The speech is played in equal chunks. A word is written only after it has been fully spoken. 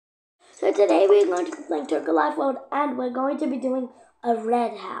So today we're going to be playing Toca Life World and we're going to be doing a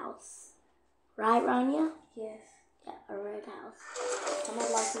red house. Right, Rania? Yes. Yeah, a red house. I'm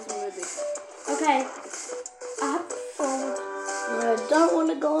not like this movie. Okay. I have to fold. I don't want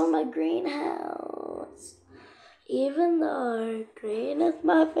to go in my greenhouse. Even though green is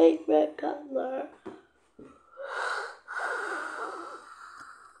my favorite color.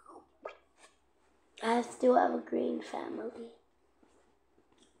 I still have a green family.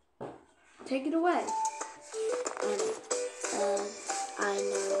 Take it away. I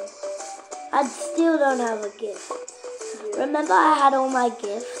know. I still don't have a gift. Yeah. Remember I had all my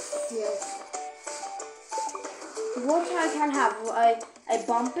gifts? Yes. What I can have? A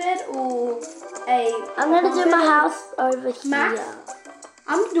bumpet or a... I'm going to do my house over Max? here.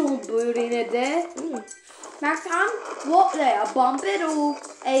 I'm doing building it there. Max, what there? A bumpet or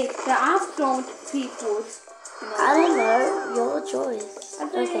the astronaut people's? I don't know. Your choice. I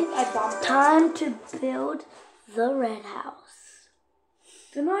think a bumpet. Time to build the red house.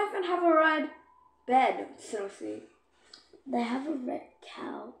 Do not even have a red bed, seriously. They have a red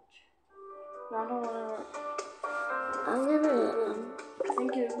couch. No, I don't want to. I'm gonna.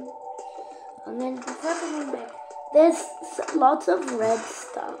 Thank you. There's lots of red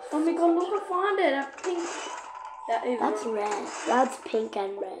stuff. Oh my god, look, I find it. A pink. That's red. That's pink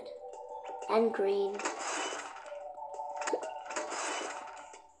and red. And green.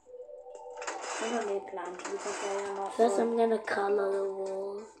 I don't need plants because they are not. First, I'm gonna color the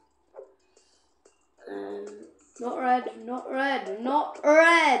walls. Not red, not red, not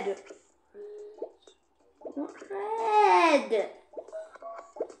red. Not red.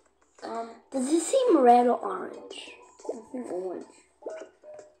 Does this seem red or orange? I think orange.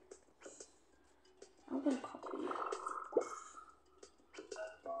 I'm gonna copy it.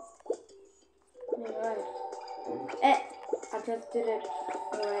 Yeah, red. I just did it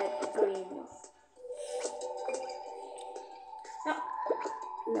red, green. No.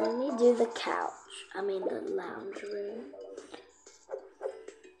 Let me do the couch. I mean the lounge room.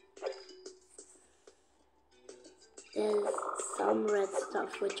 There's some red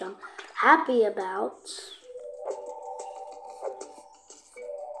stuff which I'm happy about.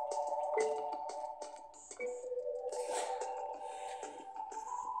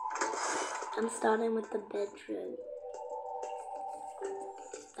 I'm starting with the bedroom.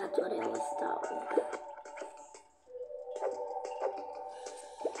 That's what I always start with.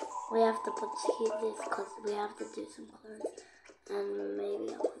 We have to put this because we have to do some clothes. And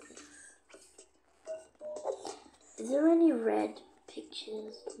maybe I'll put this. Is there any red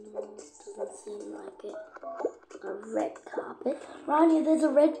pictures? No, doesn't seem like it. A red carpet. Rania, there's a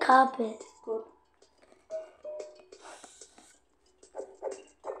red carpet. Good.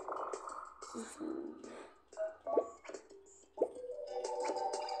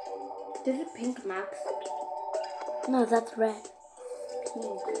 This is pink, Max. No, that's red.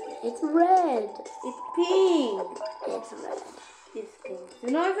 Pink. It's red. It's pink. It's red. It's pink.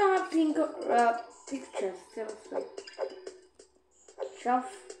 You know, I can have pink pictures. Seriously. Shelf.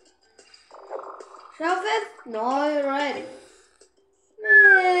 Shelf it? No, red.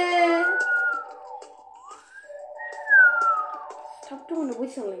 Stop doing the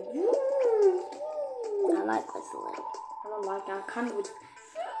whistling. I like whistling. I don't like that. I can't whistle.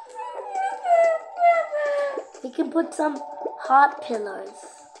 We can put some heart pillows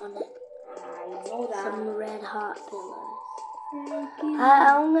on it. I know that. Some red heart pillows. Thank you.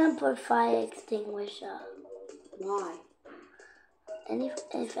 I'm gonna put fire extinguisher. Why?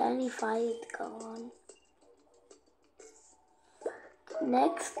 If any fires go on.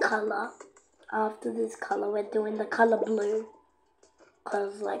 Next color, after this color, we're doing the color blue.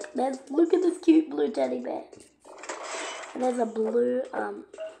 Cause look at this cute blue teddy bear. And there's a blue,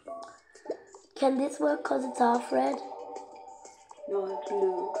 can this work cause it's half red? No, it's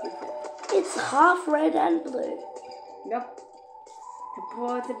blue. It's half red and blue. Yep. It's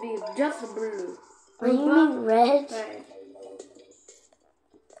supposed to be just blue. You mean red? Right.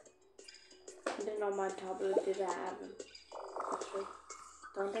 I didn't know my tablet did have them. Actually,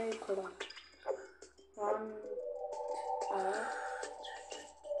 don't they put on? One,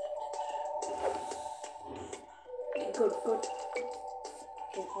 Good.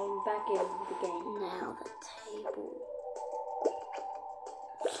 Okay, I'm back in the game. Now the table.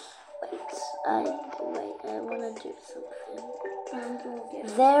 Wait, I want to do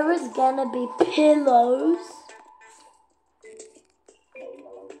something. There is gonna be pillows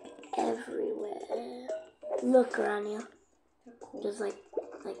everywhere. Look, Rania. Cool. Just like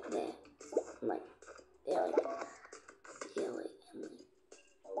there. Like, there, like, here, like, and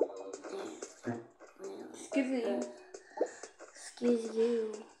there. Excuse me. Excuse you.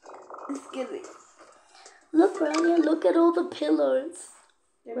 This look at all the pillows,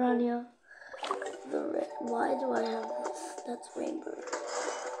 They're Rania. The red. Why do I have this? That's rainbow.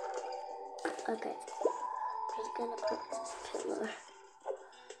 Okay. Just gonna put this pillow.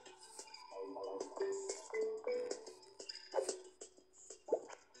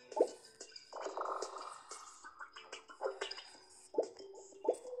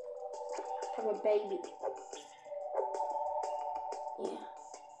 Have a baby. Yeah.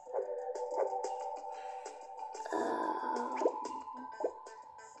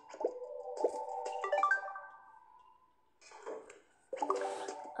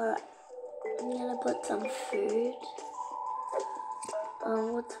 Alright. I'm gonna put some food.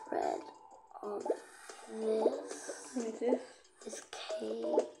 What's red? This. What is this? This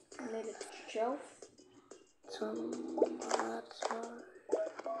cake. And then it's shelf. Tomato.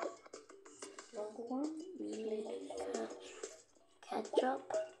 Longer one. Meat. Ketchup.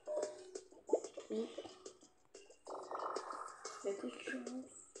 Meat. This is shelf.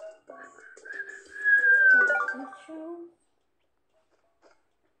 This shelf.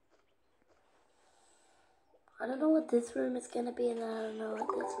 I don't know what this room is gonna be, and I don't know what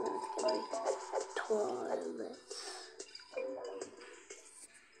this room is gonna be. Toilets.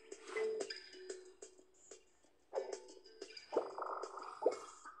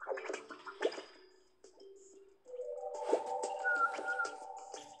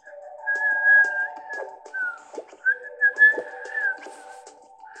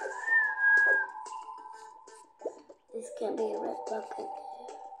 This can't be a red bucket.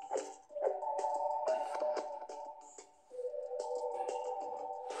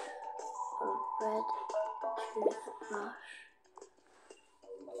 A red toothbrush.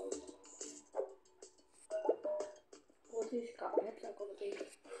 All these cabinets are gonna be.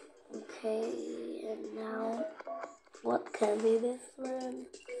 Okay, and now what can be this room?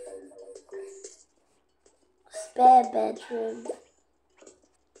 Spare bedroom.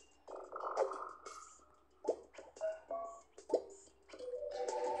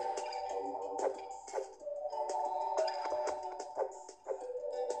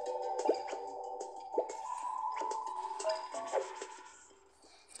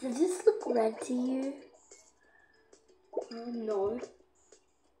 Does this look red to you? No.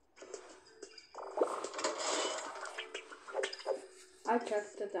 I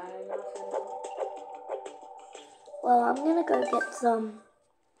checked the diagram. Well, I'm gonna go get some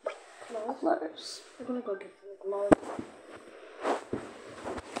Clothes. clothes. I'm gonna go get some gloves.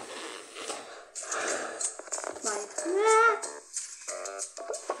 Like,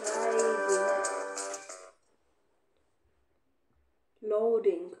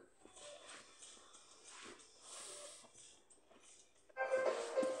 loading.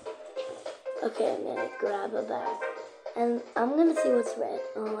 Okay, I'm gonna grab a bag. And I'm gonna see what's red.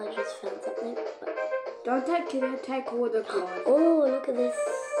 Oh, I just found something. Don't take all the clothes. Oh, look at this.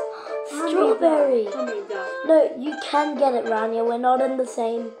 I need Strawberry. that. I need that. No, you can get it, Rania. We're not in the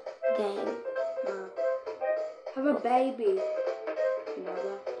same game. No. Have a baby. You know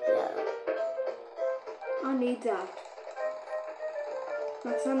that? Yeah. I need that.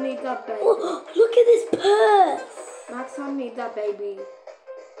 Max, I need that baby. Oh, look at this purse. Max, I need that baby.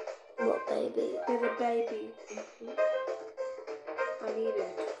 What baby? There's a baby. I need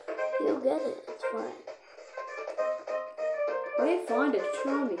it. You'll get it. It's fine. Where do you find it?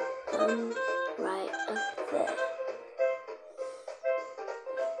 Show me. Right up there.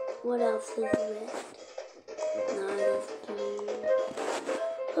 What else is red? No, there's blue.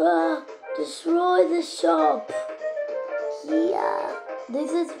 Ah, destroy the shop. Yeah.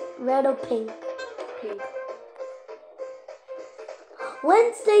 This is red or pink? Pink.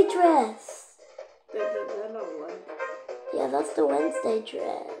 Wednesday dress. They're not one. Yeah, that's the Wednesday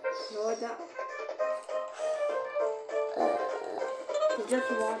dress. No, that. It's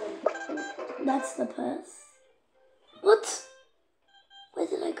just one. That's the purse. What? Where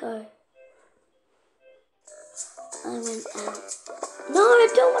did I go? I went out. No, I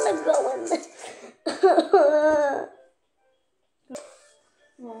don't want to go in there.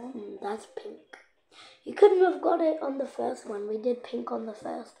 That's pink. You couldn't have got it on the first one. We did pink on the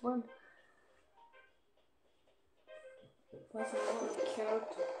first one. What's another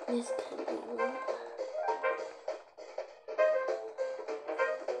character? This could be one.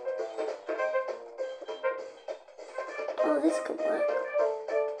 Oh, this could work.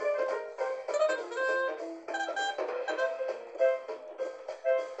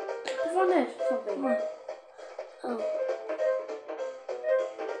 It's on it. Something. What? Oh.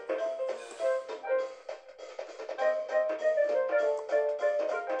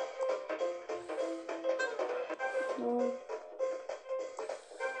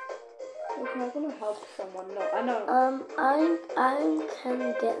 Okay, I'm gonna help someone. No, I know. I can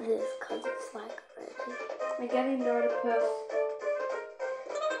get this because it's like ready. I'm getting the other person.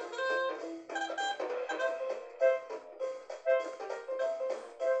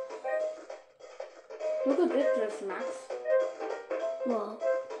 Look at this dress, Max. What?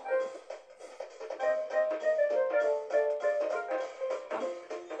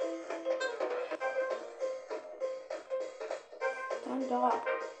 Stand up.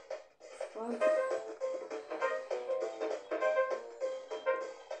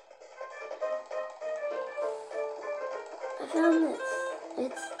 I found this.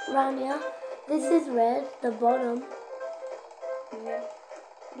 It's Rania. This is red, the bottom. Yeah.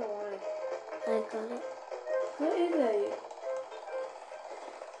 Don't worry. I got it. Where is it?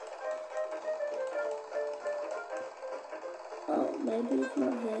 Oh, maybe it's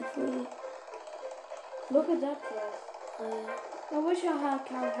not there for you. Look at that dress. Oh, yeah. I wish I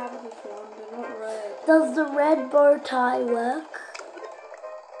can't have this one. They're not red. Does the red bow tie work?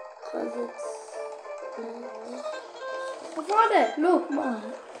 Because it's... I found it. Look. What?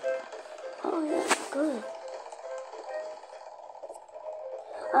 Oh, yeah, good.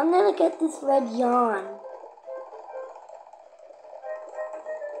 I'm gonna get this red yarn.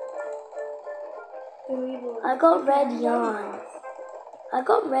 I got red yarn. I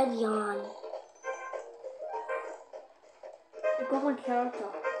got red yarn. I got my character.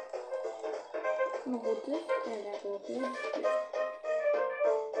 I'm gonna hold this and I go this.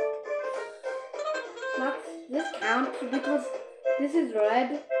 Max, this counts because this is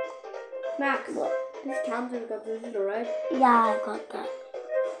red. Max, What? this counts because this is red. Yeah, I got that.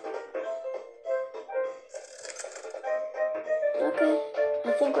 Okay,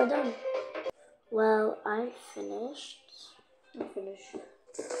 I think we're done. Well, I'm finished. I'm finished.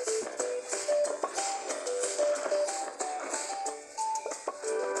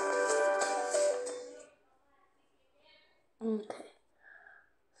 Okay.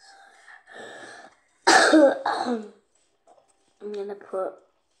 I'm gonna put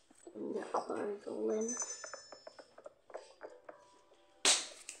the clothes all in.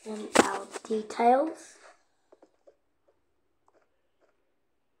 And our details.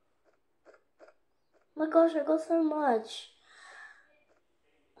 Oh my gosh, I got so much.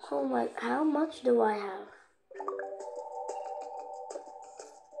 Oh my, how much do I have?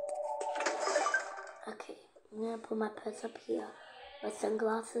 Okay, I'm gonna put my purse up here. My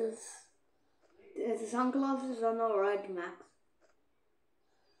sunglasses. The sunglasses are not red, Max.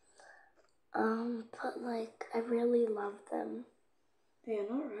 But like, I really love them. They are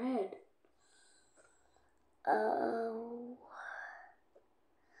not red. Oh.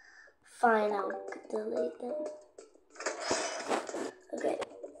 Fine, I'll delete them. Okay,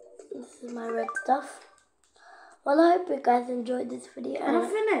 this is my red stuff. Well, I hope you guys enjoyed this video. I'm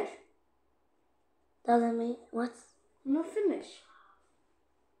not finished. Doesn't mean what? I'm not finished.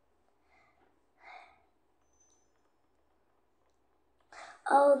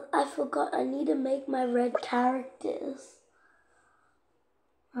 Oh, I forgot. I need to make my red characters.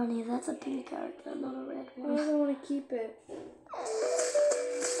 Rania, that's a pink character, not a red I one. don't want to keep it.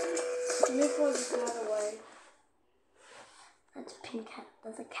 Let me throw this hat away. That's a pink hat.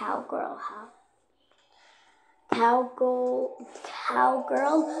 That's a cowgirl hat. Cowgirl,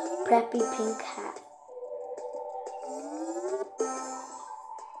 preppy pink hat.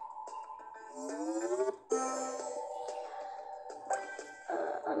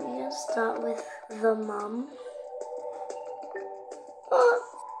 I'm gonna start with the mum.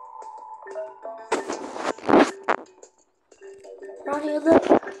 Rania, look.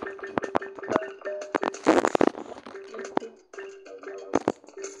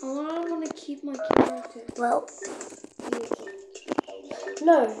 I don't want to keep my character. Well,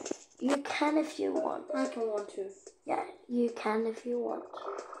 no, you can if you want. I don't want to. Yeah, you can if you want.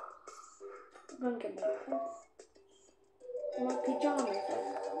 I'm gonna get my pants. My pajamas.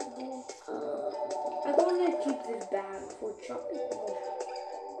 I don't want to keep this bag for chopping.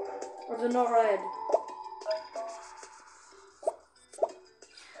 Or they're not red.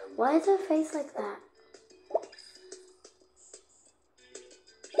 Why is her face like that?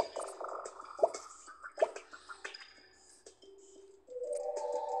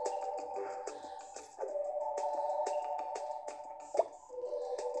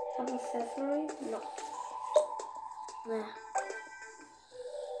 Have accessory? No. Nah.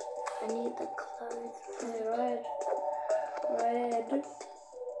 I need the clothes. Red. Red. This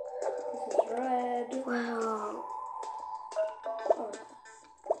is red. Wow. Oh.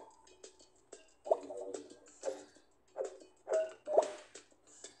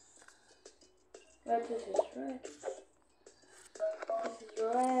 Red, this is red. This is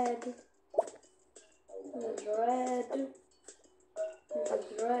red.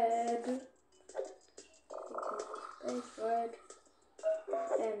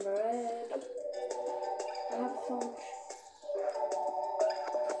 so much.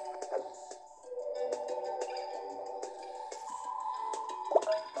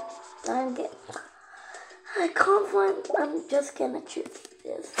 I can't find. I'm just gonna choose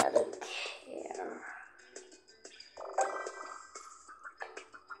this. I don't care.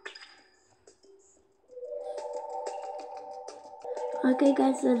 Okay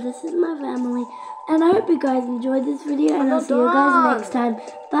guys, so this is my family, and I hope you guys enjoyed this video, and I'll see you guys next time.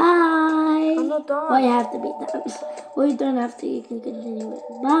 Bye! I'm not done. Well, you have to be done. Well, you don't have to, you can continue it.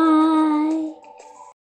 Bye!